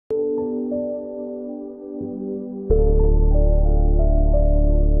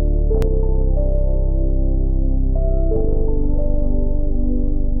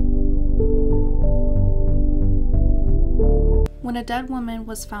When a dead woman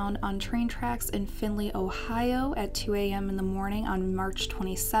was found on train tracks in Findlay, Ohio at 2 a.m. in the morning on March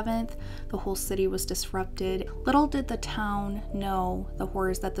 27th, the whole city was disrupted. Little did the town know the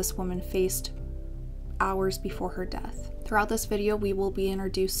horrors that this woman faced hours before her death. Throughout this video, we will be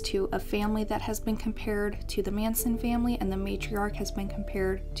introduced to a family that has been compared to the Manson family, and the matriarch has been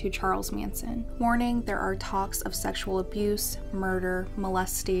compared to Charles Manson. Warning, there are talks of sexual abuse, murder,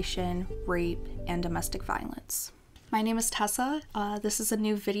 molestation, rape, and domestic violence. My name is Tessa. This is a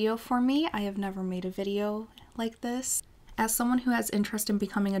new video for me. I have never made a video like this. As someone who has interest in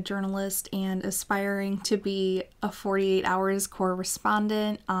becoming a journalist and aspiring to be a 48 Hours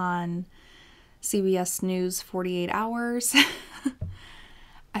correspondent on CBS News 48 Hours,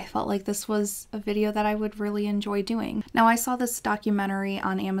 I felt like this was a video that I would really enjoy doing. Now, I saw this documentary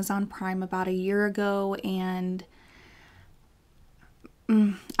on Amazon Prime about a year ago, and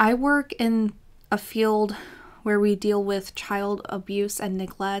I work in a field where we deal with child abuse and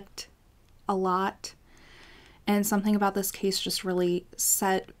neglect a lot, and something about this case just really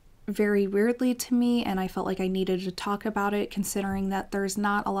set very weirdly to me, and I felt like I needed to talk about it, considering that there's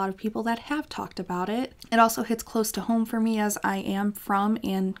not a lot of people that have talked about it. It also hits close to home for me, as I am from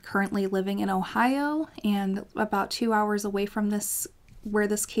and currently living in Ohio, and about 2 hours away from where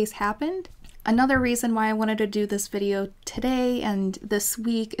this case happened. Another reason why I wanted to do this video today and this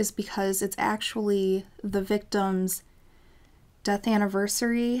week is because it's actually the victim's death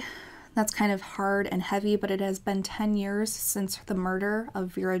anniversary. That's kind of hard and heavy, but it has been 10 years since the murder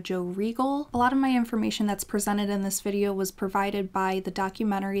of Vera Jo Reigle. A lot of my information that's presented in this video was provided by the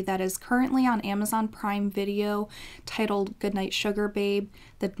documentary that is currently on Amazon Prime Video titled Goodnight Sugar Babe,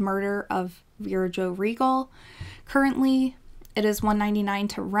 The Murder of Vera Jo Reigle. Currently, it is $1.99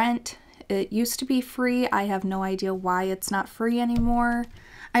 to rent. It used to be free. I have no idea why it's not free anymore.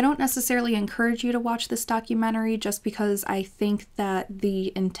 I don't necessarily encourage you to watch this documentary just because I think that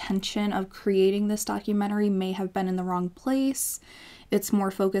the intention of creating this documentary may have been in the wrong place. It's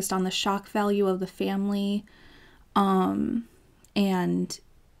more focused on the shock value of the family and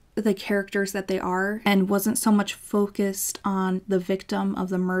the characters that they are, and wasn't so much focused on the victim of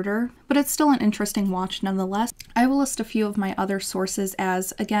the murder. But it's still an interesting watch nonetheless. I will list a few of my other sources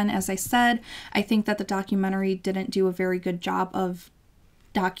as, again, as I said, I think that the documentary didn't do a very good job of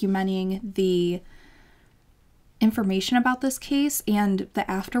documenting the information about this case and the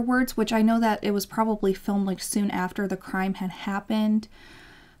afterwards, which I know that it was probably filmed like soon after the crime had happened.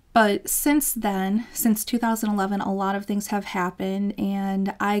 But since then, since 2011, a lot of things have happened,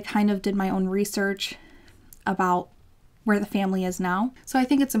 and I kind of did my own research about where the family is now. So I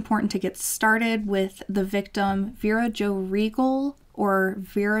think it's important to get started with the victim, Vera Jo Reigle, or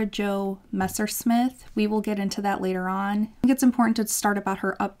Vera Jo Messersmith. We will get into that later on. I think it's important to start about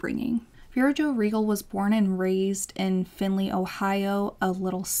her upbringing. Vera Jo Reigle was born and raised in Findlay, Ohio, a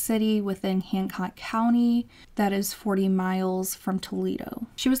little city within Hancock County that is 40 miles from Toledo.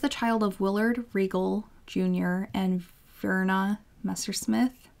 She was the child of Willard Reigle Jr. and Vera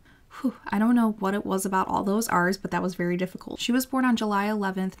Messersmith. I don't know what it was about all those R's, but that was very difficult. She was born on July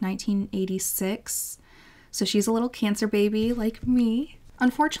 11th, 1986. So she's a little cancer baby like me.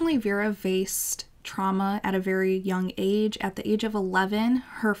 Unfortunately, Vera faced trauma at a very young age. At the age of 11,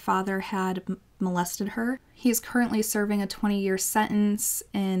 her father had molested her. He's currently serving a 20-year sentence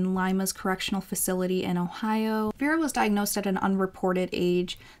in Lima's Correctional Facility in Ohio. Vera was diagnosed at an unreported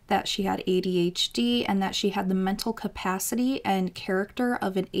age that she had ADHD and that she had the mental capacity and character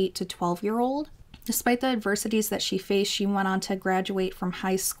of an 8 to 12-year-old. Despite the adversities that she faced, she went on to graduate from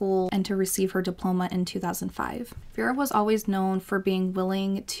high school and to receive her diploma in 2005. Vera was always known for being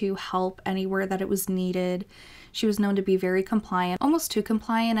willing to help anywhere that it was needed. She was known to be very compliant, almost too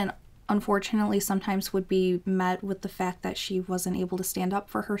compliant, and unfortunately sometimes would be met with the fact that she wasn't able to stand up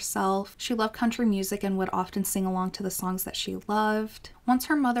for herself. She loved country music and would often sing along to the songs that she loved. Once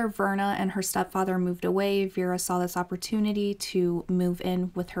her mother Verna and her stepfather moved away, Vera saw this opportunity to move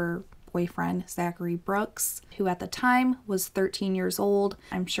in with her boyfriend, Zachary Brooks, who at the time was 13 years old.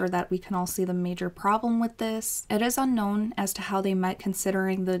 I'm sure that we can all see the major problem with this. It is unknown as to how they met,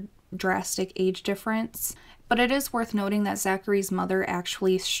 considering the drastic age difference, but it is worth noting that Zachary's mother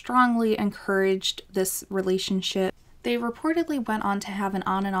actually strongly encouraged this relationship. They reportedly went on to have an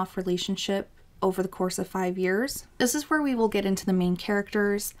on and off relationship over the course of 5 years. This is where we will get into the main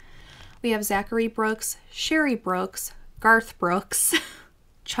characters. We have Zachary Brooks, Sherry Brooks, Garth Brooks,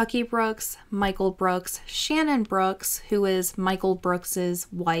 Chucky Brooks, Michael Brooks, Shannon Brooks, who is Michael Brooks's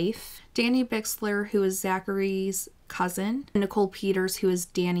wife, Danny Bixler, who is Zachary's cousin, and Nicole Peters, who is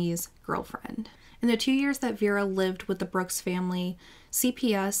Danny's girlfriend. In the 2 years that Vera lived with the Brooks family,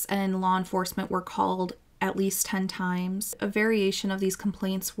 CPS and law enforcement were called at least 10 times. A variation of these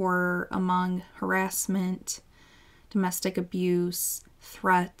complaints were among harassment, domestic abuse,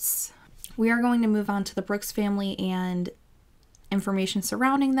 threats. We are going to move on to the Brooks family and information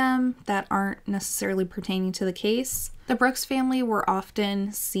surrounding them that aren't necessarily pertaining to the case. The Brooks family were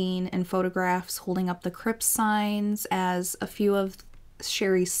often seen in photographs holding up the Crips signs, as a few of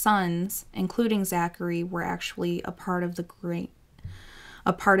Sherry's sons, including Zachary, were actually a part of the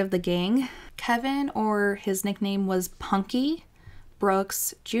gang. Kevin, or his nickname was Punky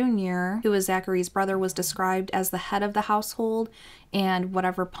Brooks Jr., who was Zachary's brother, was described as the head of the household, and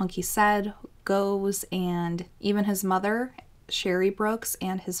whatever Punky said goes, and even his mother, Sherry Brooks,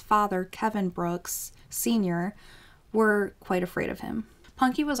 and his father, Kevin Brooks Sr., were quite afraid of him.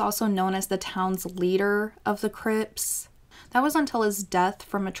 Punky was also known as the town's leader of the Crips. That was until his death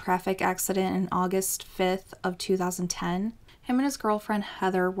from a traffic accident in August 5th of 2010. Him and his girlfriend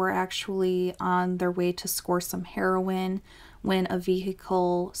Heather were actually on their way to score some heroin when a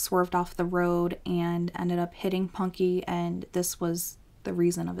vehicle swerved off the road and ended up hitting Punky, and this was the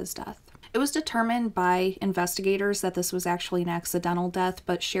reason of his death. It was determined by investigators that this was actually an accidental death,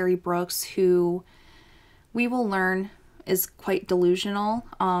 but Sherry Brooks, who we will learn is quite delusional,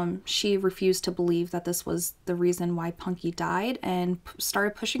 she refused to believe that this was the reason why Punky died and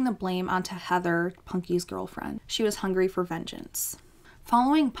started pushing the blame onto Heather, Punky's girlfriend. She was hungry for vengeance.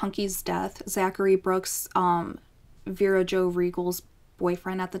 Following Punky's death, Zachary Brooks, Vera Jo Reigle's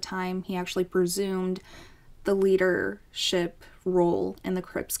boyfriend at the time, he actually presumed the leadership role in the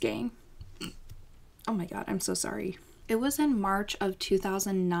Crips gang. Oh my god, I'm so sorry. It was in March of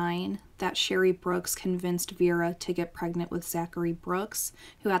 2009 that Sherry Brooks convinced Vera to get pregnant with Zachary Brooks,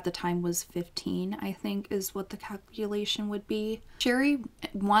 who at the time was 15, I think is what the calculation would be. Sherry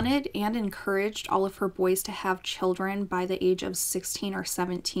wanted and encouraged all of her boys to have children by the age of 16 or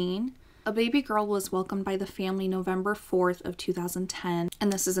 17. A baby girl was welcomed by the family November 4th of 2010,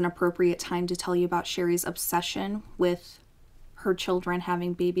 and this is an appropriate time to tell you about Sherry's obsession with her children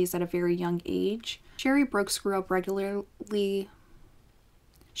having babies at a very young age. Sherry Brooks grew up regularly.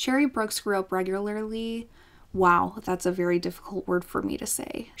 Wow, that's a very difficult word for me to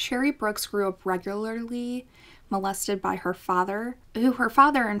say. Sherry Brooks grew up regularly molested by her father, who her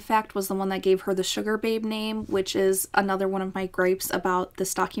father, in fact, was the one that gave her the Sugar Babe name, which is another one of my gripes about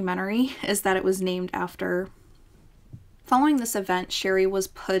this documentary, is that it was named after. Following this event, Sherry was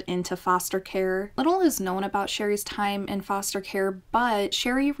put into foster care. Little is known about Sherry's time in foster care, but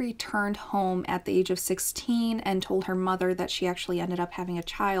Sherry returned home at the age of 16 and told her mother that she actually ended up having a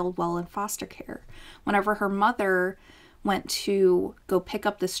child while in foster care. Whenever her mother went to go pick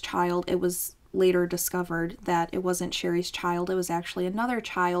up this child, it was later discovered that it wasn't Sherry's child, it was actually another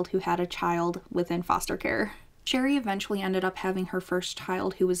child who had a child within foster care. Sherry eventually ended up having her first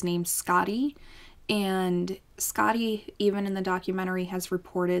child, who was named Scotty. And Scotty, even in the documentary, has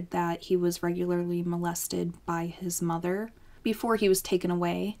reported that he was regularly molested by his mother before he was taken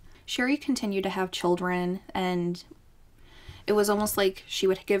away. Sherry continued to have children, and it was almost like she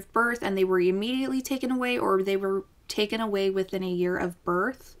would give birth and they were immediately taken away, or they were taken away within a year of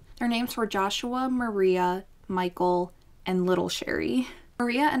birth. Their names were Joshua, Maria, Michael, and Little Sherry.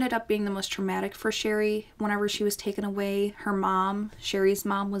 Maria ended up being the most traumatic for Sherry. Whenever she was taken away, her mom, Sherry's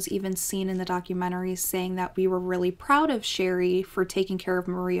mom, was even seen in the documentary saying that we were really proud of Sherry for taking care of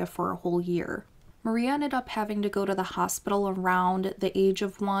Maria for a whole year. Maria ended up having to go to the hospital around the age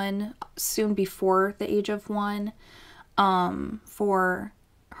of 1, soon before the age of 1, for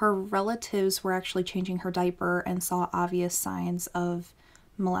her relatives were actually changing her diaper and saw obvious signs of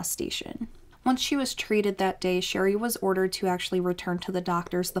molestation. Once she was treated that day, Sherry was ordered to actually return to the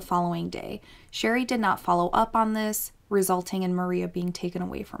doctors the following day. Sherry did not follow up on this, resulting in Maria being taken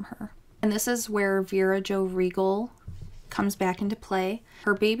away from her. And this is where Vera Jo Reigle comes back into play.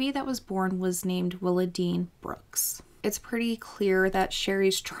 Her baby that was born was named Willadine Brooks. It's pretty clear that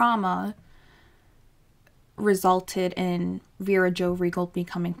Sherry's trauma resulted in Vera Jo Reigle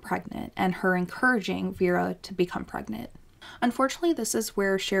becoming pregnant and her encouraging Vera to become pregnant. Unfortunately, this is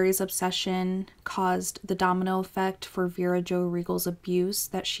where Sherry's obsession caused the domino effect for Vera Jo Reigle's abuse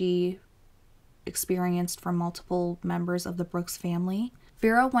that she experienced from multiple members of the Brooks family.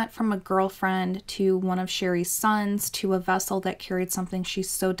 Vera went from a girlfriend to one of Sherry's sons to a vessel that carried something she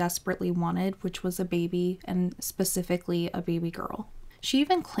so desperately wanted, which was a baby, and specifically a baby girl. She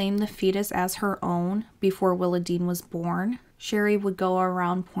even claimed the fetus as her own before Willadine was born. Sherry would go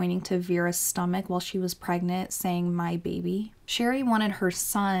around pointing to Vera's stomach while she was pregnant, saying, "My baby." Sherry wanted her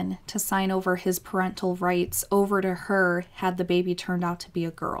son to sign over his parental rights over to her had the baby turned out to be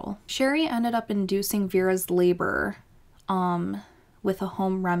a girl. Sherry ended up inducing Vera's labor with a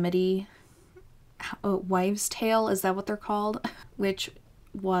home remedy. wives' tale, is that what they're called? Which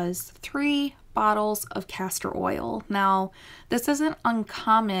was 3 bottles of castor oil. Now, this isn't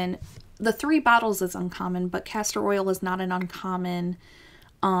uncommon. The 3 bottles is uncommon, but castor oil is not an uncommon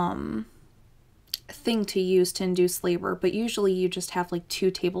thing to use to induce labor, but usually you just have like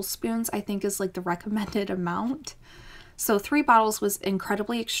 2 tablespoons, I think is like the recommended amount. So 3 bottles was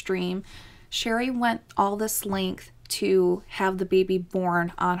incredibly extreme. Sherry went all this length to have the baby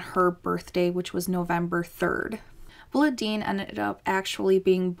born on her birthday, which was November 3rd. Willa Dean ended up actually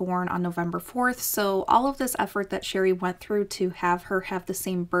being born on November 4th, so all of this effort that Sherry went through to have her have the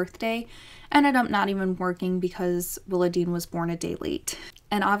same birthday ended up not even working because Willa Dean was born a day late.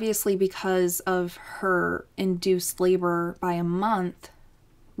 And obviously because of her induced labor by a month,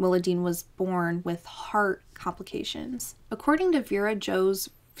 Willa Dean was born with heart complications. According to Vera Jo's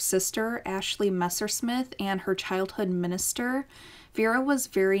sister, Ashley Messersmith, and her childhood minister, Vera was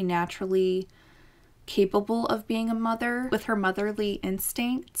very naturally capable of being a mother with her motherly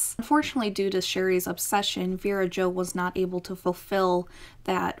instincts. Unfortunately, due to Sherry's obsession, Vera Jo was not able to fulfill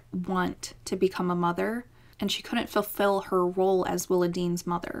that want to become a mother, and she couldn't fulfill her role as Willa Dean's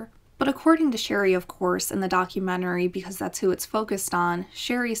mother. But according to Sherry, of course, in the documentary, because that's who it's focused on,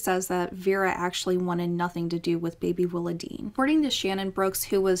 Sherry says that Vera actually wanted nothing to do with baby Willa Dean. According to Shannon Brooks,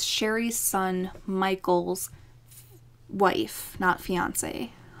 who was Sherry's son Michael's wife, not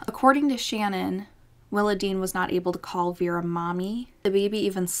fiance. According to Shannon, Willa Dean was not able to call Vera mommy. The baby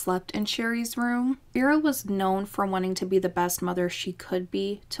even slept in Sherry's room. Vera was known for wanting to be the best mother she could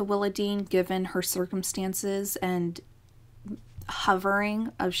be to Willa Dean given her circumstances and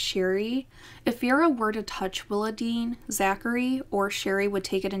hovering of Sherry. If Vera were to touch Willa Dean, Zachary or Sherry would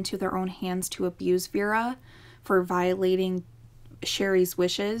take it into their own hands to abuse Vera for violating Sherry's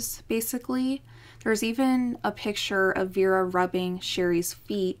wishes, basically. There's even a picture of Vera rubbing Sherry's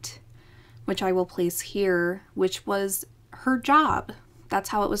feet, which I will place here, which was her job. That's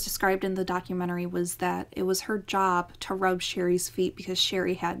how it was described in the documentary, was that it was her job to rub Sherry's feet because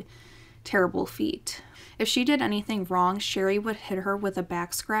Sherry had terrible feet. If she did anything wrong, Sherry would hit her with a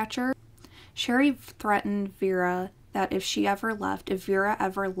back scratcher. Sherry threatened Vera that if Vera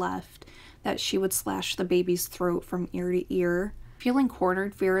ever left, that she would slash the baby's throat from ear to ear. Feeling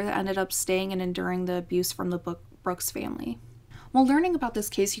cornered, Vera ended up staying and enduring the abuse from the Brooks family. While learning about this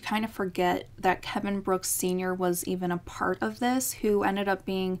case, you kind of forget that Kevin Brooks Sr. was even a part of this, who ended up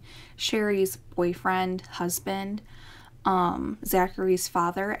being Sherry's boyfriend, husband, Zachary's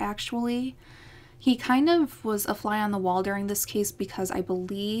father, actually. He kind of was a fly on the wall during this case because I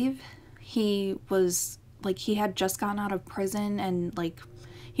believe he had just gotten out of prison and,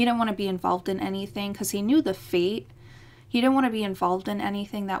 he didn't want to be involved in anything because he knew the fate. He didn't want to be involved in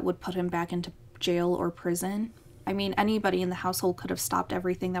anything that would put him back into jail or prison. I mean, anybody in the household could have stopped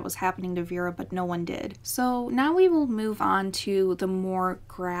everything that was happening to Vera, but no one did. So now we will move on to the more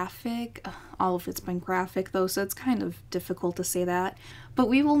graphic. All of it's been graphic though, so it's kind of difficult to say that. But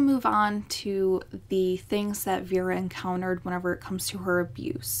we will move on to the things that Vera encountered whenever it comes to her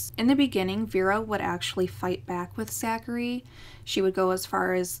abuse. In the beginning, Vera would actually fight back with Zachary. She would go as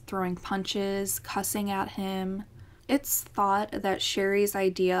far as throwing punches, cussing at him. It's thought that Sherry's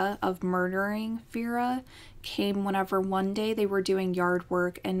idea of murdering Vera came whenever one day they were doing yard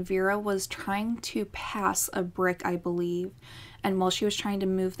work and Vera was trying to pass a brick, I believe. And while she was trying to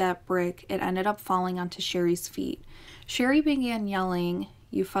move that brick, it ended up falling onto Sherry's feet. Sherry began yelling,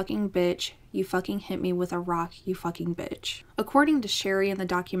 "You fucking bitch, you fucking hit me with a rock, you fucking bitch." According to Sherry in the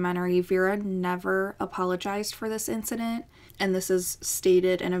documentary, Vera never apologized for this incident, and this is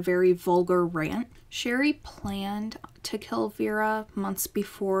stated in a very vulgar rant. Sherry planned to kill Vera months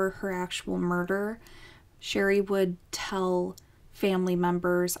before her actual murder. Sherry would tell family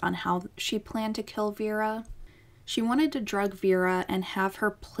members on how she planned to kill Vera. She wanted to drug Vera and have her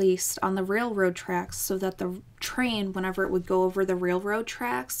placed on the railroad tracks so that the train, whenever it would go over the railroad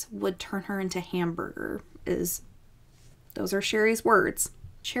tracks, would turn her into hamburger. Those are Sherry's words.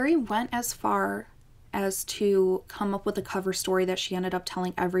 Sherry went as far as to come up with a cover story that she ended up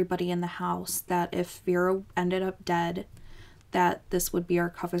telling everybody in the house, that if Vera ended up dead, that this would be our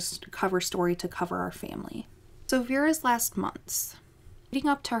cover story to cover our family. So Vera's last months. Leading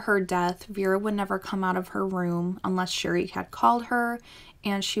up to her death, Vera would never come out of her room unless Sherry had called her,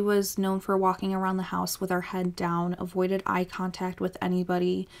 and she was known for walking around the house with her head down, avoided eye contact with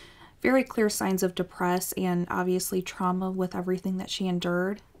anybody, very clear signs of depression and obviously trauma with everything that she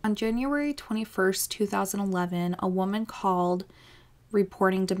endured. On January 21st, 2011, a woman called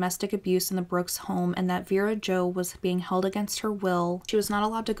reporting domestic abuse in the Brooks home and that Vera Jo was being held against her will. She was not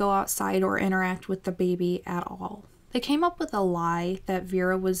allowed to go outside or interact with the baby at all. They came up with a lie that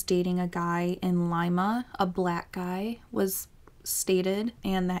Vera was dating a guy in Lima, a black guy, was stated,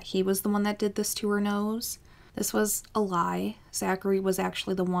 and that he was the one that did this to her nose. This was a lie. Zachary was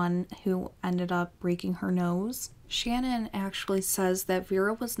actually the one who ended up breaking her nose. Shannon actually says that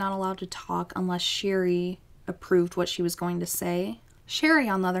Vera was not allowed to talk unless Sherry approved what she was going to say. Sherry,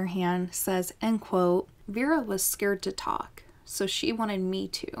 on the other hand, says, end quote, Vera was scared to talk, so she wanted me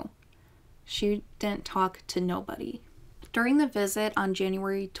to. She didn't talk to nobody. During the visit on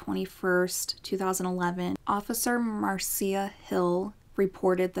January 21st, 2011, Officer Marcia Hill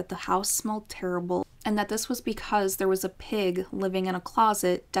reported that the house smelled terrible and that this was because there was a pig living in a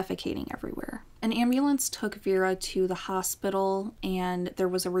closet defecating everywhere. An ambulance took Vera to the hospital and there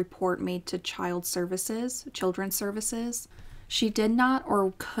was a report made to Children's Services. She did not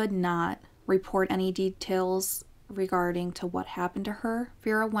or could not report any details regarding to what happened to her.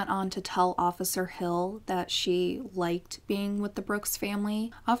 Vera went on to tell Officer Hill that she liked being with the Brooks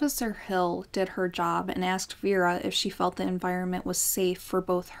family. Officer Hill did her job and asked Vera if she felt the environment was safe for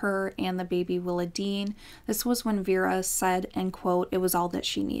both her and the baby Willa Dean. This was when Vera said, end quote, it was all that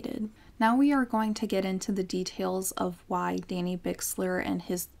she needed. Now we are going to get into the details of why Danny Bixler and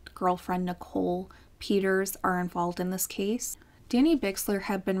his girlfriend Nicole Peters are involved in this case. Danny Bixler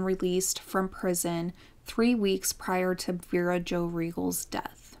had been released from prison 3 weeks prior to Vera Jo Reigle's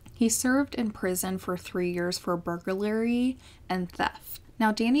death. He served in prison for 3 years for burglary and theft.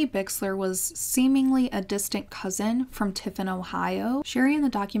 Now, Danny Bixler was seemingly a distant cousin from Tiffin, Ohio. Sherry in the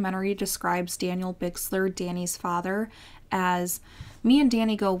documentary describes Daniel Bixler, Danny's father, as, me and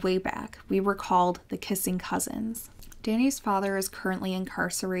Danny go way back. We were called the Kissing Cousins. Danny's father is currently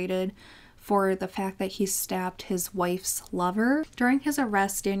incarcerated for the fact that he stabbed his wife's lover. During his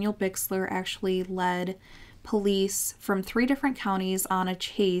arrest, Daniel Bixler actually led police from 3 different counties on a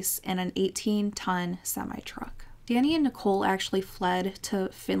chase in an 18-ton semi-truck. Danny and Nicole actually fled to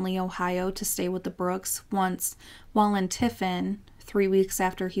Findlay, Ohio to stay with the Brooks once while in Tiffin 3 weeks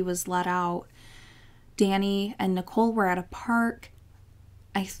after he was let out. Danny and Nicole were at a park.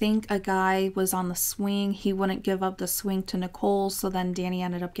 I think a guy was on the swing. He wouldn't give up the swing to Nicole, so then Danny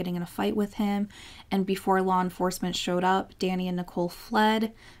ended up getting in a fight with him. And before law enforcement showed up, Danny and Nicole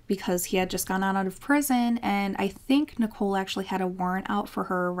fled because he had just gone out of prison, and I think Nicole actually had a warrant out for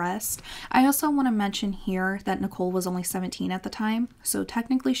her arrest. I also want to mention here that Nicole was only 17 at the time, so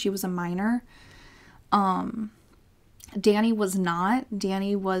technically she was a minor. Danny was not.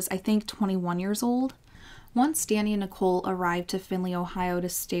 Danny was, I think, 21 years old. Once Danny and Nicole arrived to Findlay, Ohio to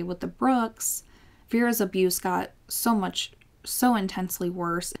stay with the Brooks, Vera's abuse got so intensely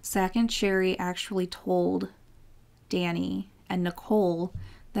worse. Zach and Sherry actually told Danny and Nicole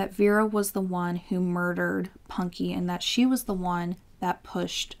that Vera was the one who murdered Punky and that she was the one that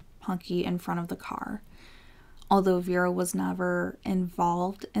pushed Punky in front of the car. Although Vera was never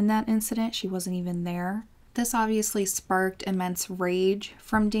involved in that incident, she wasn't even there. This obviously sparked immense rage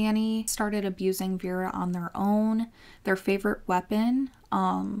from Danny. Started abusing Vera on their own. Their favorite weapon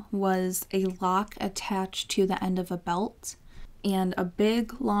was a lock attached to the end of a belt and a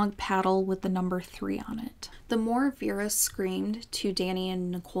big long paddle with the number 3 on it. The more Vera screamed to Danny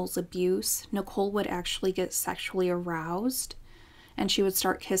and Nicole's abuse, Nicole would actually get sexually aroused and she would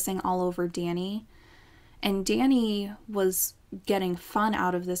start kissing all over Danny. And Danny was getting fun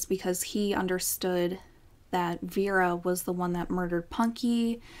out of this because he understood that Vera was the one that murdered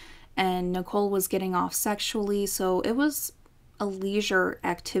Punky and Nicole was getting off sexually, so it was a leisure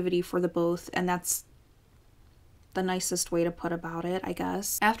activity for the both, and that's the nicest way to put about it, I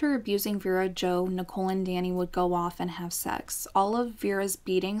guess. After abusing Vera Jo, Nicole and Danny would go off and have sex. All of Vera's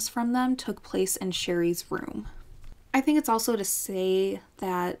beatings from them took place in Sherry's room. I think it's also to say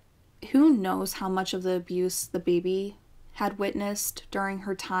that who knows how much of the abuse the baby had witnessed during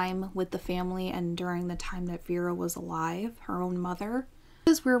her time with the family and during the time that Vera was alive, her own mother.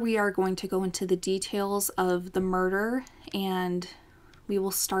 This is where we are going to go into the details of the murder, and we will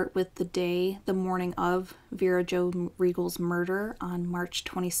start with the morning of Vera Jo Reigle's murder on March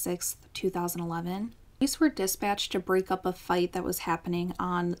 26th, 2011. Police were dispatched to break up a fight that was happening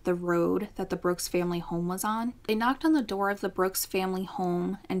on the road that the Brooks family home was on. They knocked on the door of the Brooks family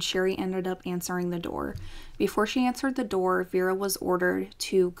home and Sherry ended up answering the door. Before she answered the door, Vera was ordered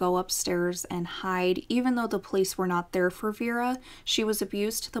to go upstairs and hide. Even though the police were not there for Vera, she was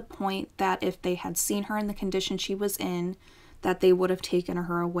abused to the point that if they had seen her in the condition she was in, that they would have taken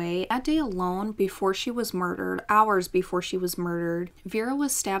her away. That day alone, before she was murdered, hours before she was murdered, Vera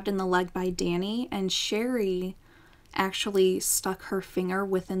was stabbed in the leg by Danny, and Sherry actually stuck her finger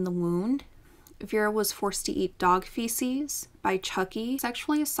within the wound. Vera was forced to eat dog feces by Chucky,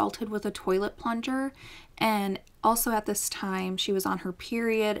 sexually assaulted with a toilet plunger, and Also at this time, she was on her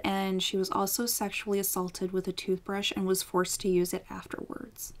period, and she was also sexually assaulted with a toothbrush and was forced to use it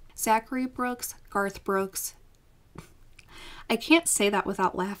afterwards. Zachary Brooks, Garth Brooks, I can't say that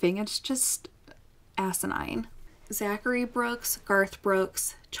without laughing, it's just asinine. Zachary Brooks, Garth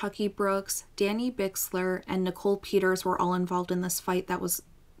Brooks, Chucky Brooks, Danny Bixler, and Nicole Peters were all involved in this fight that was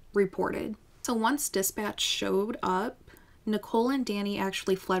reported. So once dispatch showed up, Nicole and Danny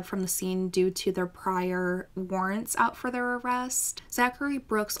actually fled from the scene due to their prior warrants out for their arrest. Zachary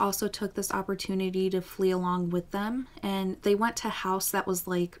Brooks also took this opportunity to flee along with them, and they went to a house that was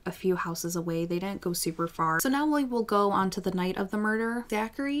like a few houses away. They didn't go super far. So now we will go on to the night of the murder.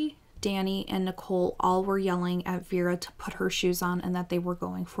 Zachary, Danny, and Nicole all were yelling at Vera to put her shoes on and that they were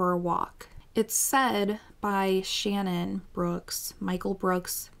going for a walk. It's said by Shannon Brooks, Michael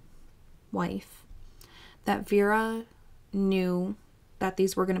Brooks' wife, that Vera knew that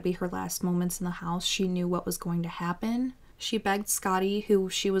these were going to be her last moments in the house. She knew what was going to happen. She begged Scotty, who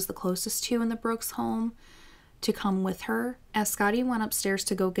she was the closest to in the Brooks home, to come with her. As Scotty went upstairs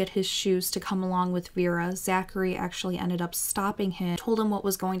to go get his shoes to come along with Vera, Zachary actually ended up stopping him, told him what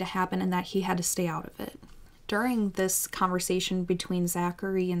was going to happen and that he had to stay out of it. During this conversation between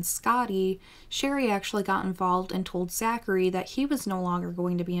Zachary and Scotty, Sherry actually got involved and told Zachary that he was no longer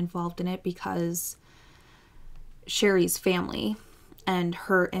going to be involved in it because Sherry's family and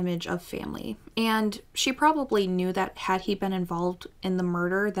her image of family. And she probably knew that had he been involved in the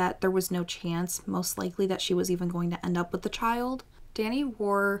murder, that there was no chance, most likely, that she was even going to end up with the child. Danny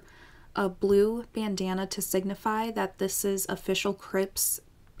wore a blue bandana to signify that this is official Crips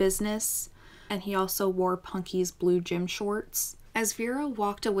business, and he also wore Punky's blue gym shorts. As Vera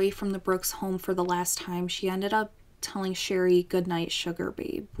walked away from the Brooks home for the last time, she ended up telling Sherry Goodnight Sugar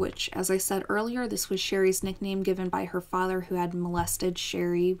Babe, which, as I said earlier, this was Sherry's nickname given by her father, who had molested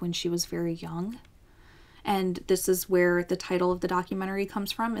Sherry when she was very young. And this is where the title of the documentary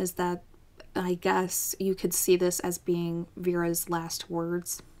comes from, is that I guess you could see this as being Vera's last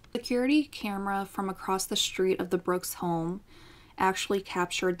words. Security camera from across the street of the Brooks home actually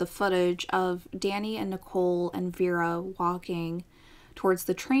captured the footage of Danny and Nicole and Vera walking towards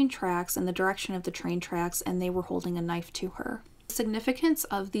the train tracks, in the direction of the train tracks, and they were holding a knife to her. The significance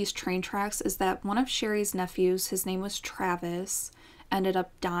of these train tracks is that one of Sherry's nephews, his name was Travis, ended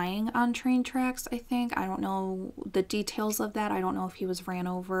up dying on train tracks, I think. I don't know the details of that. I don't know if he was ran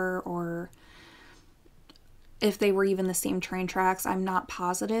over or if they were even the same train tracks. I'm not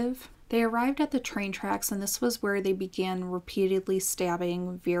positive. They arrived at the train tracks, and this was where they began repeatedly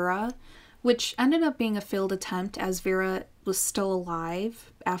stabbing Vera, which ended up being a failed attempt as Vera was still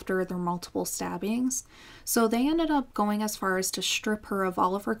alive after their multiple stabbings. So they ended up going as far as to strip her of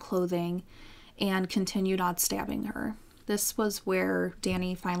all of her clothing and continued on stabbing her. This was where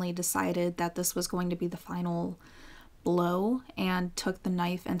Danny finally decided that this was going to be the final blow and took the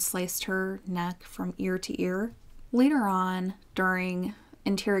knife and sliced her neck from ear to ear. Later on, during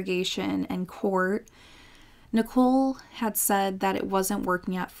interrogation and court, Nicole had said that it wasn't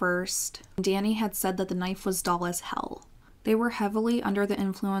working at first. Danny had said that the knife was dull as hell. They were heavily under the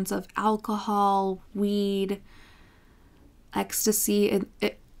influence of alcohol, weed, ecstasy,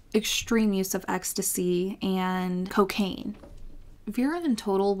 extreme use of ecstasy, and cocaine. Vera in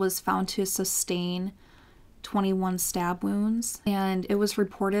total was found to sustain 21 stab wounds, and it was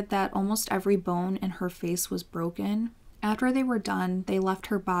reported that almost every bone in her face was broken. After they were done, they left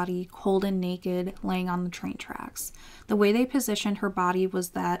her body cold and naked, laying on the train tracks. The way they positioned her body was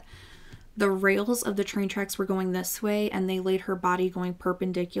that the rails of the train tracks were going this way, and they laid her body going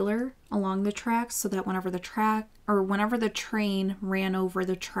perpendicular along the tracks, so that whenever the train ran over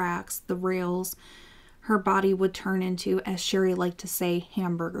the tracks, the rails, her body would turn into, as Sherry liked to say,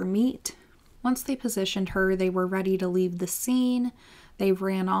 hamburger meat. Once they positioned her, they were ready to leave the scene. They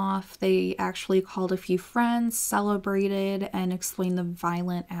ran off. They actually called a few friends, celebrated, and explained the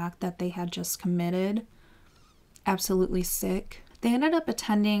violent act that they had just committed. Absolutely sick. They ended up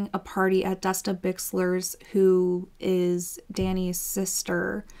attending a party at Desta Bixler's, who is Danny's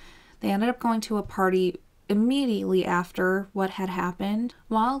sister. They ended up going to a party immediately after what had happened.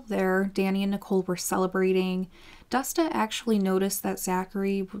 While there, Danny and Nicole were celebrating. Desta actually noticed that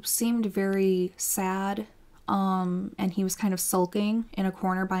Zachary seemed very sad, and he was kind of sulking in a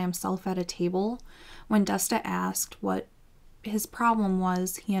corner by himself at a table. When Desta asked what his problem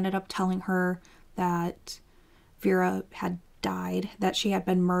was, he ended up telling her that Vera had died, that she had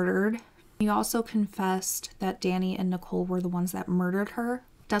been murdered. He also confessed that Danny and Nicole were the ones that murdered her.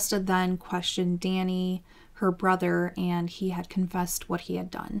 Desta then questioned Danny, her brother, and he had confessed what he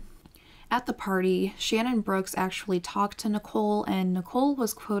had done. At the party, Shannon Brooks actually talked to Nicole, and Nicole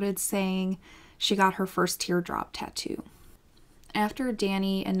was quoted saying she got her first teardrop tattoo. After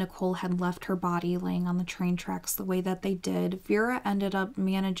Danny and Nicole had left her body laying on the train tracks the way that they did, Vera ended up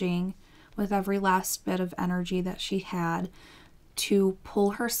managing with every last bit of energy that she had to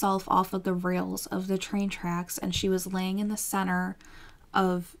pull herself off of the rails of the train tracks, and she was laying in the center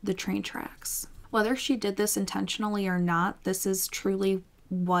of the train tracks. Whether she did this intentionally or not, this is truly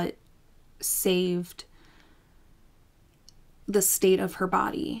what saved the state of her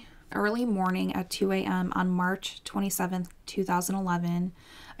body. Early morning at 2 a.m. on March 27th, 2011,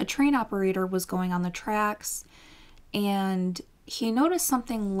 a train operator was going on the tracks, and he noticed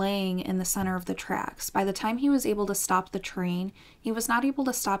something laying in the center of the tracks. By the time he was able to stop the train, he was not able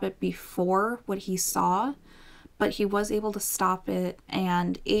to stop it before what he saw, but he was able to stop it,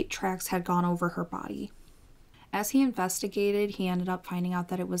 and 8 tracks had gone over her body. As he investigated, he ended up finding out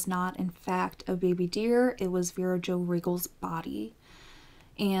that it was not, in fact, a baby deer. It was Vera Jo Reigle's body.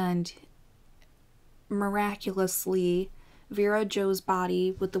 And miraculously, Vera Jo's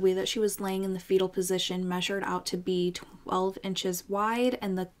body, with the way that she was laying in the fetal position, measured out to be 12 inches wide,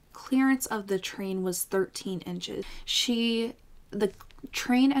 and the clearance of the train was 13 inches. The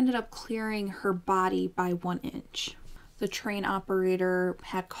train ended up clearing her body by 1 inch. The train operator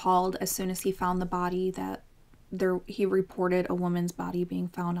had called as soon as he found the body that he reported a woman's body being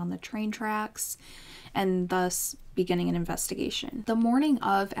found on the train tracks, and thus beginning an investigation. The morning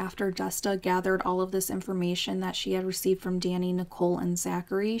of, after Desta gathered all of this information that she had received from Danny, Nicole, and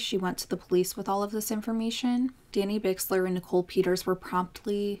Zachary, she went to the police with all of this information. Danny Bixler and Nicole Peters were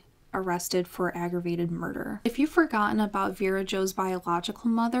promptly arrested for aggravated murder. If you've forgotten about Vera Jo's biological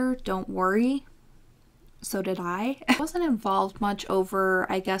mother, don't worry. So did I. I wasn't involved much over,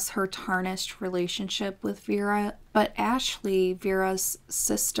 I guess, her tarnished relationship with Vera, but Ashley, Vera's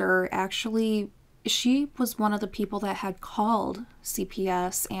sister, actually, she was one of the people that had called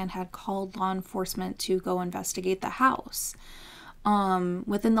CPS and had called law enforcement to go investigate the house.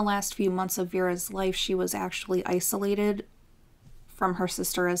 Within the last few months of Vera's life, she was actually isolated from her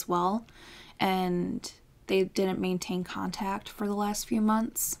sister as well, and they didn't maintain contact for the last few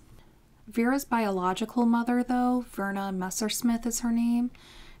months. Vera's biological mother, though, Vera Messersmith is her name,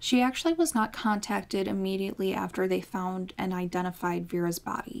 she actually was not contacted immediately after they found and identified Vera's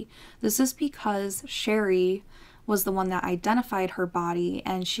body. This is because Sherry was the one that identified her body,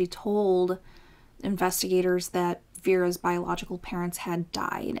 and she told investigators that Vera's biological parents had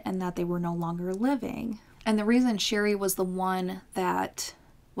died and that they were no longer living. And the reason Sherry was the one that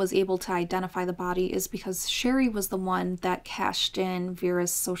was able to identify the body is because Sherry was the one that cashed in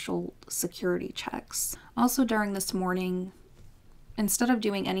Vera's social security checks. Also during this morning, instead of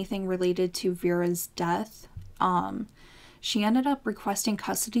doing anything related to Vera's death, she ended up requesting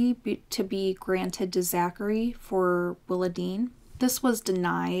custody to be granted to Zachary for Willa Dean. This was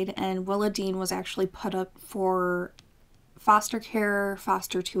denied, and Willa Dean was actually put up for foster care,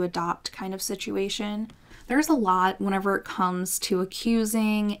 foster to adopt kind of situation. There's a lot whenever it comes to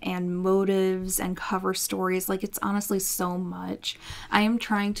accusing and motives and cover stories. Like, it's honestly so much. I am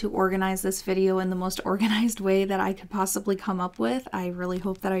trying to organize this video in the most organized way that I could possibly come up with. I really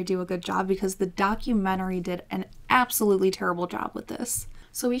hope that I do a good job because the documentary did an absolutely terrible job with this.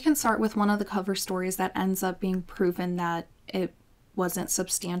 So we can start with one of the cover stories that ends up being proven that it wasn't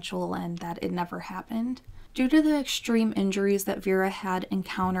substantial and that it never happened. Due to the extreme injuries that Vera had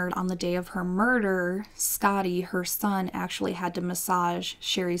encountered on the day of her murder, Scotty, her son, actually had to massage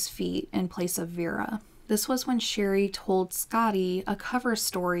Sherry's feet in place of Vera. This was when Sherry told Scotty a cover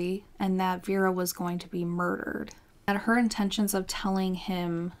story and that Vera was going to be murdered. And her intentions of telling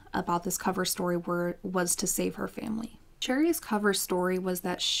him about this cover story was to save her family. Sherry's cover story was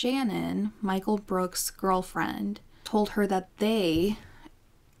that Shannon, Michael Brooks' girlfriend, told her that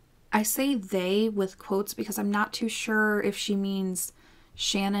I say they with quotes because I'm not too sure if she means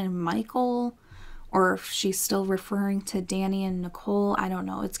Shannon and Michael or if she's still referring to Danny and Nicole. I don't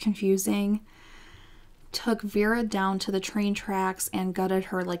know. It's confusing. Took Vera down to the train tracks and gutted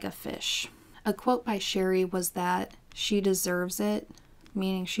her like a fish. A quote by Sherry was that she deserves it,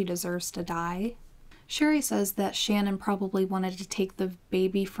 meaning she deserves to die. Sherry says that Shannon probably wanted to take the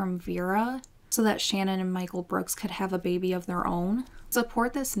baby from Vera so that Shannon and Michael Brooks could have a baby of their own. To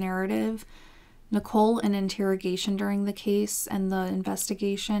support this narrative, Nicole, in interrogation during the case and the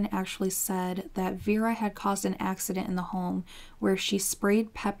investigation, actually said that Vera had caused an accident in the home where she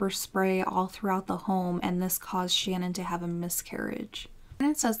sprayed pepper spray all throughout the home, and this caused Shannon to have a miscarriage. And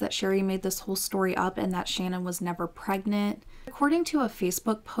it says that Sherry made this whole story up and that Shannon was never pregnant. According to a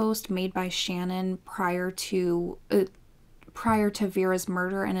Facebook post made by Shannon prior to Vera's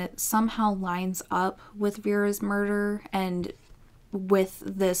murder, and it somehow lines up with Vera's murder and with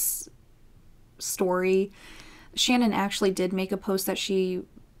this story. Shannon actually did make a post that she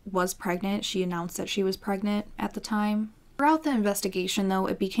was pregnant. She announced that she was pregnant at the time. Throughout the investigation, though,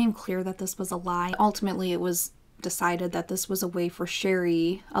 it became clear that this was a lie. Ultimately, it was decided that this was a lie for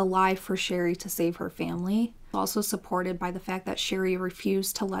Sherry to save her family. Also supported by the fact that Sherry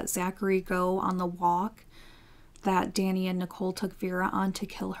refused to let Zachary go on the walk that Danny and Nicole took Vera on to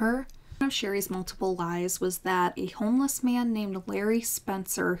kill her. One of Sherry's multiple lies was that a homeless man named Larry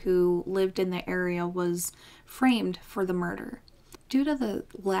Spencer, who lived in the area, was framed for the murder. Due to the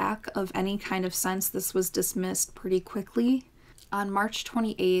lack of any kind of sense, this was dismissed pretty quickly. On March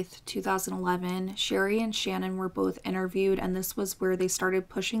 28th, 2011, Sherry and Shannon were both interviewed, and this was where they started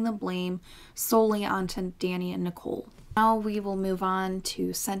pushing the blame solely onto Danny and Nicole. Now we will move on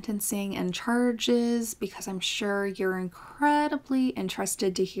to sentencing and charges, because I'm sure you're incredibly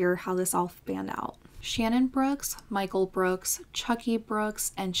interested to hear how this all panned out. Shannon Brooks, Michael Brooks, Chucky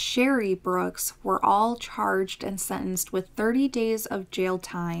Brooks, and Sherry Brooks were all charged and sentenced with 30 days of jail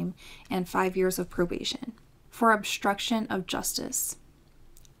time and 5 years of probation for obstruction of justice.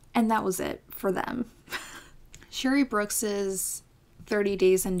 And that was it for them. Sherry Brooks's 30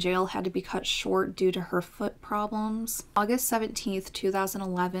 days in jail had to be cut short due to her foot problems. August 17th,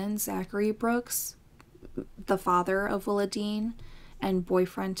 2011, Zachary Brooks, the father of Willa Dean and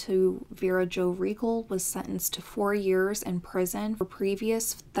boyfriend to Vera Jo Reigle, was sentenced to 4 years in prison for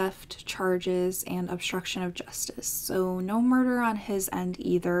previous theft charges and obstruction of justice. So no murder on his end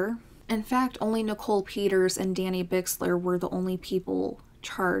either. In fact, only Nicole Peters and Danny Bixler were the only people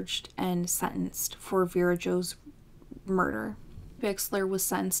charged and sentenced for Vera Jo's murder. Bixler was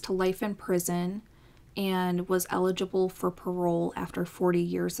sentenced to life in prison and was eligible for parole after 40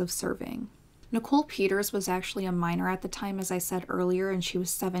 years of serving. Nicole Peters was actually a minor at the time, as I said earlier, and she was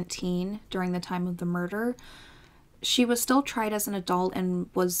 17 during the time of the murder. She was still tried as an adult and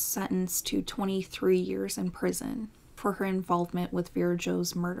was sentenced to 23 years in prison for her involvement with Vera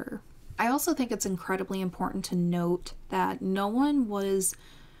Jo's murder. I also think it's incredibly important to note that no one was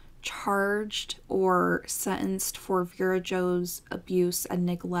charged or sentenced for Vera Jo's abuse and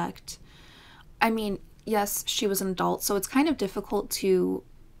neglect. I mean, yes, she was an adult, so it's kind of difficult to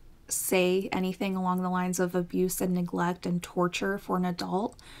say anything along the lines of abuse and neglect and torture for an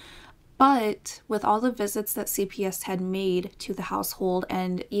adult. But with all the visits that CPS had made to the household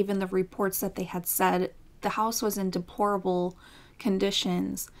and even the reports that they had said the house was in deplorable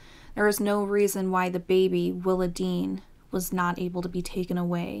conditions, there is no reason why the baby, Willa Dean, was not able to be taken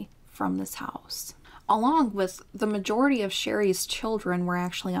away from this house. Along with the majority of Sherry's children were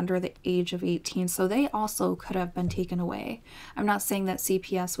actually under the age of 18, so they also could have been taken away. I'm not saying that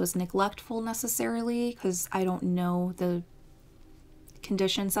CPS was neglectful necessarily, because I don't know the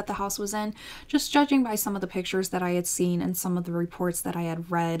conditions that the house was in. Just judging by some of the pictures that I had seen and some of the reports that I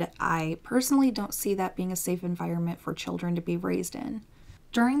had read, I personally don't see that being a safe environment for children to be raised in.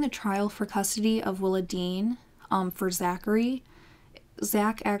 During the trial for custody of Willa Dean, for Zachary,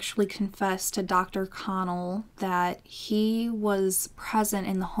 Zach actually confessed to Dr. Connell that he was present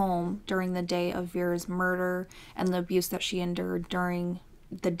in the home during the day of Vera's murder and the abuse that she endured during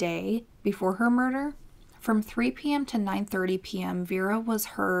the day before her murder. From 3 p.m. to 9:30 p.m., Vera was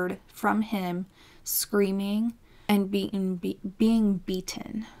heard from him screaming and being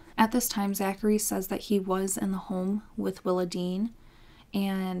beaten. At this time, Zachary says that he was in the home with Willa Dean,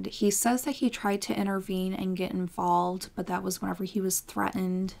 and he says that he tried to intervene and get involved, but that was whenever he was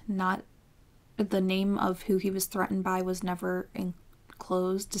threatened. Not the name of who he was threatened by was never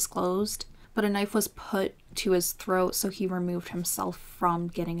disclosed, but a knife was put to his throat, so he removed himself from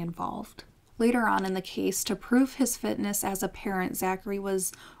getting involved. Later on in the case, to prove his fitness as a parent, Zachary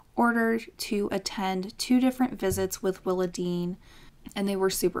was ordered to attend 2 different visits with Willa Dean, and they were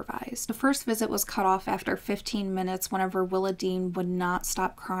supervised. The first visit was cut off after 15 minutes whenever Willa Dean would not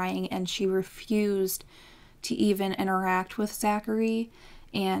stop crying, and she refused to even interact with Zachary,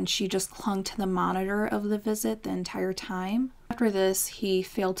 and she just clung to the monitor of the visit the entire time. After this, he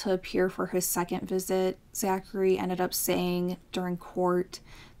failed to appear for his second visit. Zachary ended up saying during court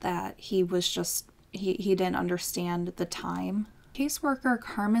that he didn't understand the time. Caseworker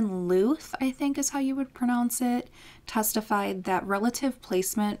Carmen Luth, I think is how you would pronounce it, testified that relative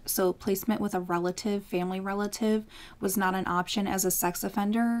placement, so placement with a relative, family relative, was not an option as a sex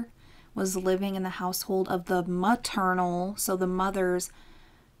offender was living in the household of the maternal, so the mother's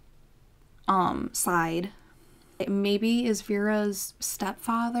side. It maybe is Vera's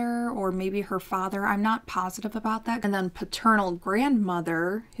stepfather or maybe her father. I'm not positive about that. And then paternal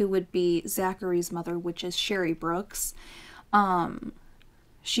grandmother, who would be Zachary's mother, which is Sherry Brooks.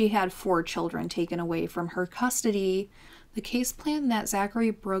 She had 4 children taken away from her custody The case plan that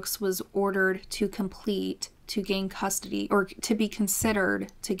Zachary Brooks was ordered to complete to gain custody, or to be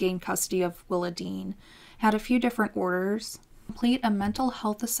considered to gain custody of Willa Dean, had a few different orders. Complete a mental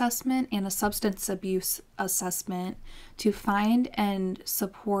health assessment and a substance abuse assessment to find and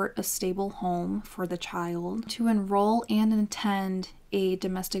support a stable home for the child, to enroll and attend a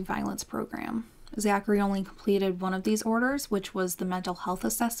domestic violence program. Zachary only completed one of these orders, which was the mental health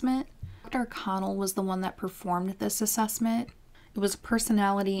assessment. Dr. Connell was the one that performed this assessment. It was a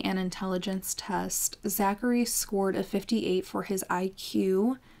personality and intelligence test. Zachary scored a 58 for his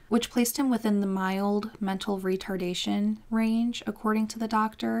IQ, which placed him within the mild mental retardation range, according to the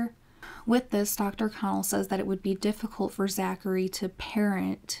doctor. With this, Dr. Connell says that it would be difficult for Zachary to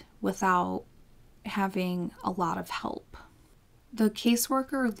parent without having a lot of help. The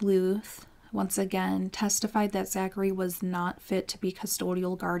caseworker, Luth, once again testified that Zachary was not fit to be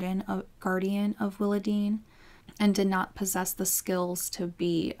custodial guardian of Willa Dean and did not possess the skills to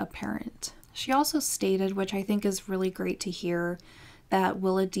be a parent. She also stated, which I think is really great to hear, that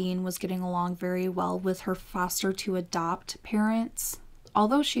Willa Dean was getting along very well with her foster to adopt parents.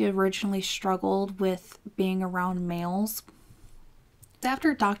 Although she originally struggled with being around males,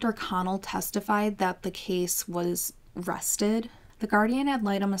 after Dr. Connell testified that the case was rested, the guardian ad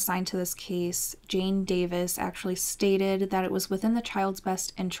litem assigned to this case, Jane Davis, actually stated that it was within the child's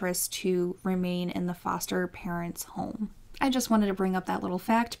best interest to remain in the foster parent's home. I just wanted to bring up that little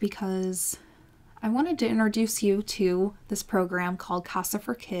fact because I wanted to introduce you to this program called Casa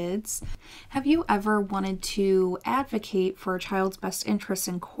for Kids. Have you ever wanted to advocate for a child's best interest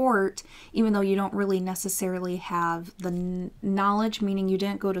in court, even though you don't really necessarily have the knowledge, meaning you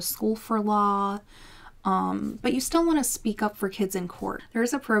didn't go to school for law, but you still want to speak up for kids in court?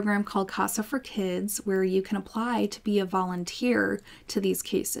 There's a program called Casa for Kids where you can apply to be a volunteer to these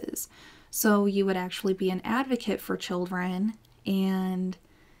cases. So you would actually be an advocate for children and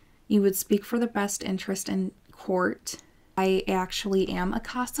you would speak for the best interest in court. I actually am a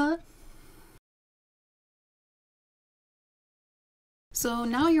CASA. So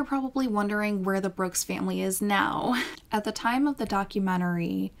now you're probably wondering where the Brooks family is now. At the time of the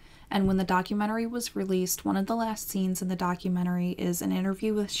documentary, and when the documentary was released, one of the last scenes in the documentary is an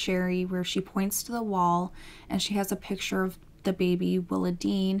interview with Sherry where she points to the wall and she has a picture of the baby Willa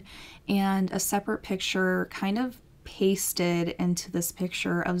Dean and a separate picture kind of pasted into this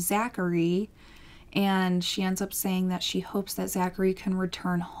picture of Zachary, and she ends up saying that she hopes that Zachary can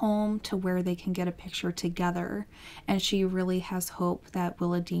return home to where they can get a picture together, and she really has hope that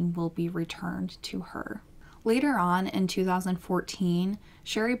Willa Dean will be returned to her. Later on in 2014,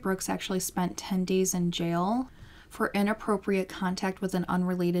 Sherry Brooks actually spent 10 days in jail for inappropriate contact with an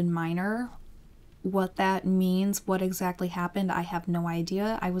unrelated minor. What that means, what exactly happened, I have no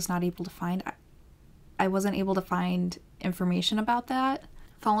idea. I wasn't able to find information about that.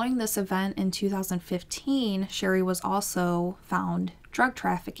 Following this event in 2015, Sherry was also found drug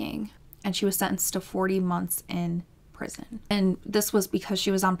trafficking, and she was sentenced to 40 months in prison. And this was because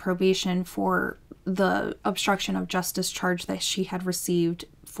she was on probation for the obstruction of justice charge that she had received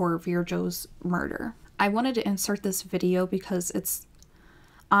for Vera Jo's murder. I wanted to insert this video because it's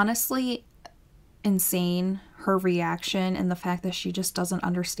honestly insane, her reaction and the fact that she just doesn't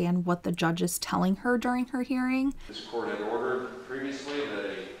understand what the judge is telling her during her hearing. This court had ordered previously that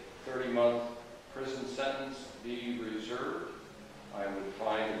a 30-month prison sentence be reserved. I would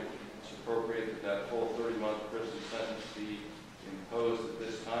find it's appropriate that that full 30-month prison sentence be imposed at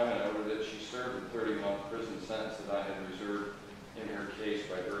this time, and I order that she serve the 30-month prison sentence that I had reserved in her case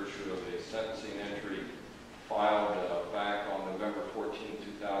by virtue of a sentencing entry filed back on November 14,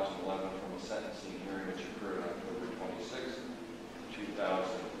 2011 from a sentencing hearing which occurred on October 26,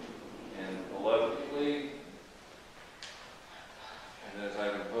 2011 plea. And as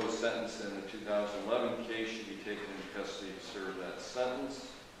I've imposed sentence in the 2011 case, should be taken into custody to serve that sentence.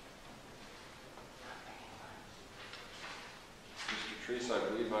 Mr. Treese, I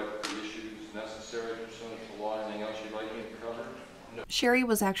believe I've the issues necessary pursuant to law. Anything else you'd like me to cover? No. Sherry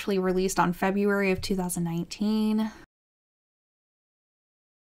was actually released on February of 2019.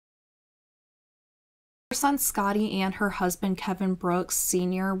 Her son Scotty and her husband Kevin Brooks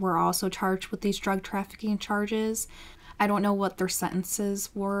Sr. were also charged with these drug trafficking charges. I don't know what their sentences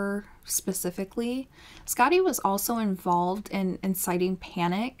were specifically. Scotty was also involved in inciting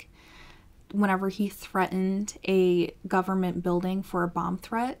panic whenever he threatened a government building for a bomb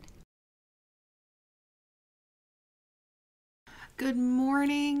threat. Good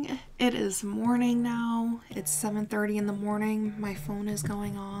morning. It is morning now. It's 7:30 in the morning. My phone is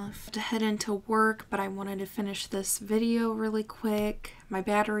going off to head into work, but I wanted to finish this video really quick. My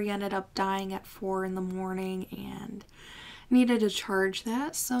battery ended up dying at 4 in the morning, and Needed to charge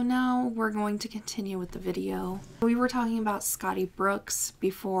that, so now we're going to continue with the video. We were talking about Scotty Brooks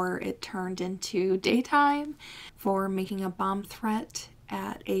before it turned into daytime for making a bomb threat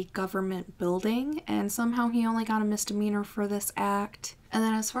at a government building, and somehow he only got a misdemeanor for this act. And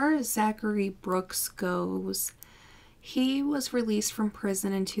then as far as Zachary Brooks goes, he was released from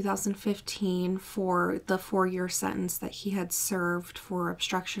prison in 2015 for the 4-year sentence that he had served for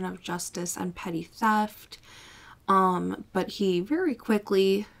obstruction of justice and petty theft. But he very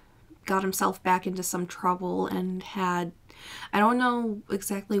quickly got himself back into some trouble and had, I don't know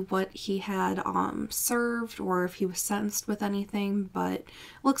exactly what he had served or if he was sentenced with anything, but it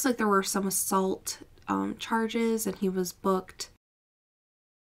looks like there were some assault charges and he was booked.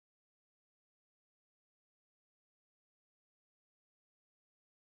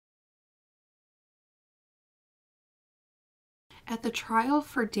 At the trial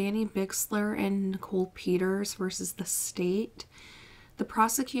for Danny Bixler and Nicole Peters versus the state, the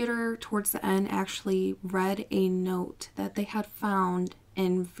prosecutor towards the end actually read a note that they had found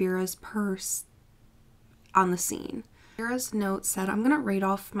in Vera's purse on the scene. Vera's note said, I'm going to read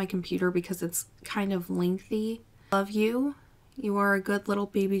off my computer because it's kind of lengthy. Love you. You are a good little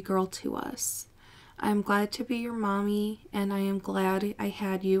baby girl to us. I am glad to be your mommy, and I am glad I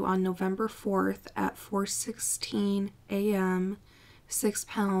had you on November 4th at 4:16 a.m., 6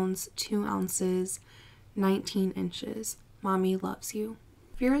 pounds, 2 ounces, 19 inches. Mommy loves you.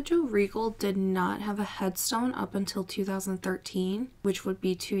 Vera Jo Reigle did not have a headstone up until 2013, which would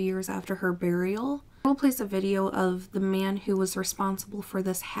be 2 years after her burial. I will place a video of the man who was responsible for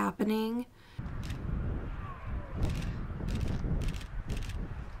this happening.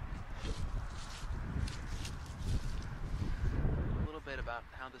 About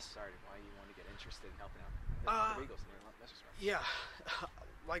how this started, why you want to get interested in helping out the Reigles and your Messersmith. Yeah,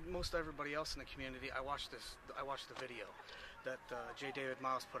 like most everybody else in the community, I watched the video that J. David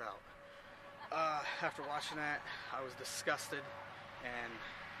Miles put out. After watching that, I was disgusted, and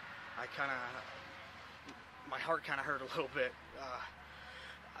my heart kind of hurt a little bit.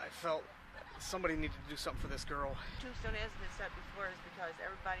 I felt somebody needed to do something for this girl. Tombstone has been set before is because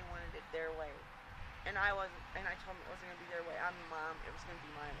everybody wanted it their way. And I told them it wasn't going to be their way. I'm the mom. It was going to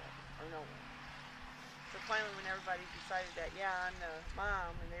be my way, or no way. So finally, when everybody decided that, yeah, I'm the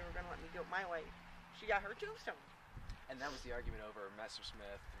mom, and they were going to let me do it my way, she got her tombstone. And that was the argument over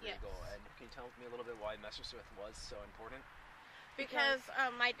Messersmith, Regal. Yes. And can you tell me a little bit why Messersmith was so important? Because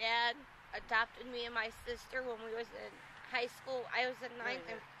my dad adopted me and my sister when we was in high school. I was in 9th,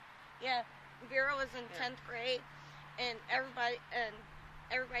 and Vera was in 10th grade, and everybody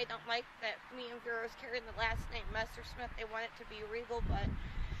don't like that me and Vera was carrying the last name Messersmith. They want it to be Regal, but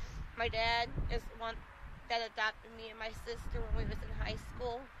my dad is the one that adopted me and my sister when we was in high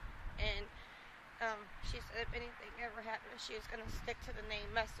school, and she said if anything ever happened, she was going to stick to the name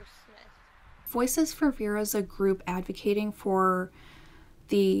Messersmith. Voices for Vera is a group advocating for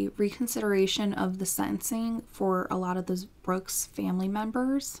the reconsideration of the sentencing for a lot of those Brooks family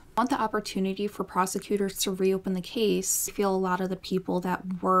members. I want the opportunity for prosecutors to reopen the case. I feel a lot of the people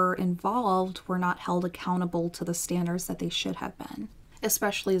that were involved were not held accountable to the standards that they should have been,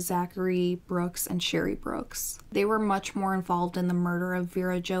 especially Zachary Brooks and Sherry Brooks. They were much more involved in the murder of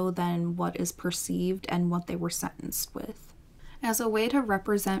Vera Jo than what is perceived and what they were sentenced with. As a way to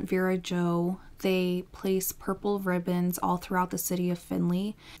represent Vera Jo, they place purple ribbons all throughout the city of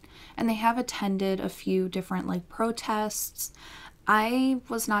Findlay, and they have attended a few different protests. I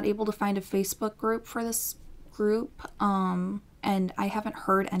was not able to find a Facebook group for this group, and I haven't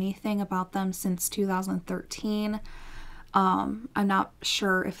heard anything about them since 2013. I'm not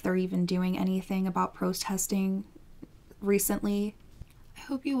sure if they're even doing anything about protesting recently. I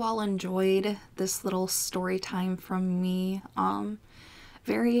hope you all enjoyed this little story time from me.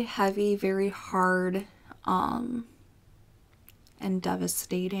 Very heavy, very hard, and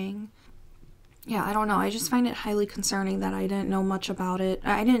devastating. Yeah, I don't know. I just find it highly concerning that I didn't know much about it.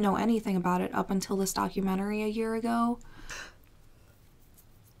 I didn't know anything about it up until this documentary a year ago.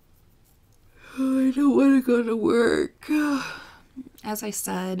 I don't want to go to work. As I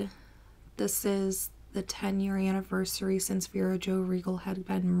said, this is the 10-year anniversary since Vera Jo Reigle had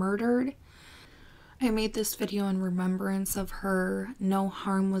been murdered. I made this video in remembrance of her. No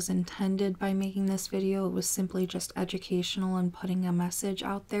harm was intended by making this video. It was simply just educational and putting a message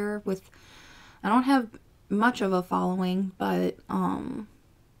out there with... I don't have much of a following, but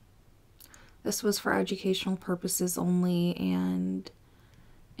this was for educational purposes only and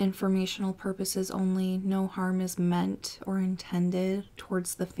informational purposes only. No harm is meant or intended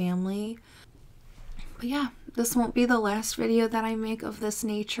towards the family. But yeah, this won't be the last video that I make of this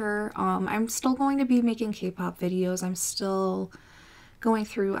nature. I'm still going to be making K-pop videos. I'm still going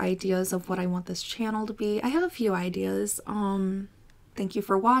through ideas of what I want this channel to be. I have a few ideas. Thank you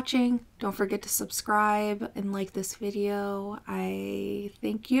for watching. Don't forget to subscribe and like this video. I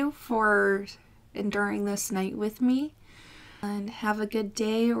thank you for enduring this night with me. And have a good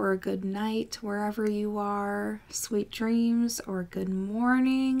day or a good night wherever you are. Sweet dreams or good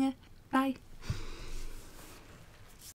morning. Bye.